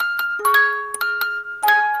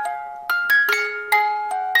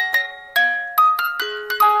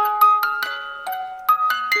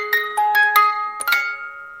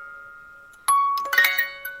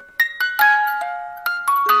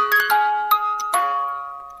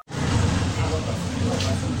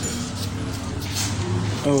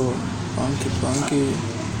Oh, banky,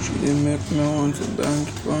 she didn't make me want to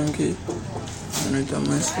banky. Every time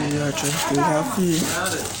I see her, I try to feel happy.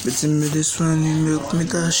 But in me this one, you make me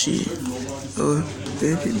dashy. Oh,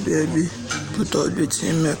 baby, put all the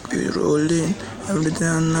team make we rolling. Every day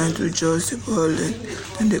and night we just balling.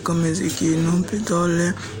 Then they come as a key, no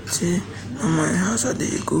pedaling. See, on my house I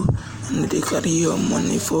they go, and they carry your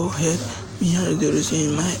money for head. Me and the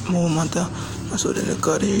reason my more matter. So then they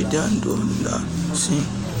carry it and do that. See,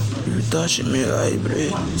 if you touch me, I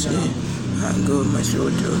break. See, I go my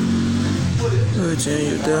shoulder. What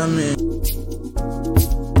you tell me?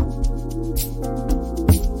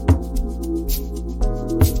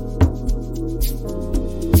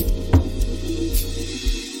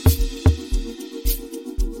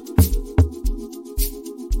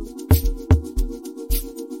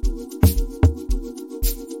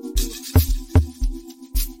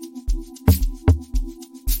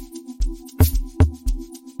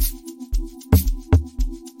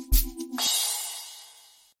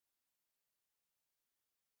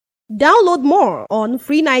 Download more on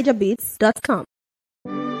freenigerbeats.com.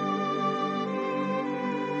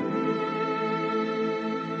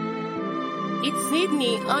 It's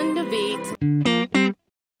Sydney on the beat.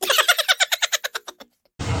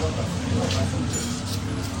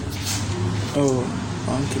 Oh,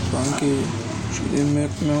 banky, she didn't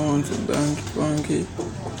make me want to banky.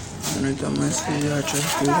 Every time I see her, I try to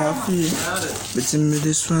feel happy. But in me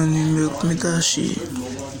this one, you make me dashy.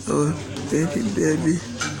 Oh, baby,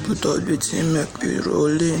 put all the team make we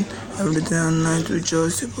rolling. Every day and night we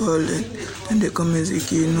just balling. Then they come as a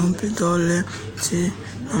key, no pedaling. See,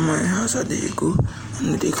 on my house I they go,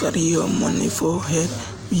 and they carry your money for head.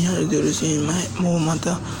 Me and the reason my more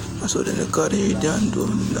matter. So then they carry it and do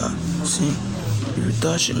that. See, if you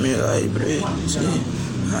touch me, I break. See,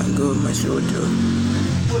 I go my shoulder.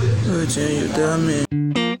 What you tell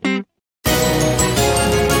me?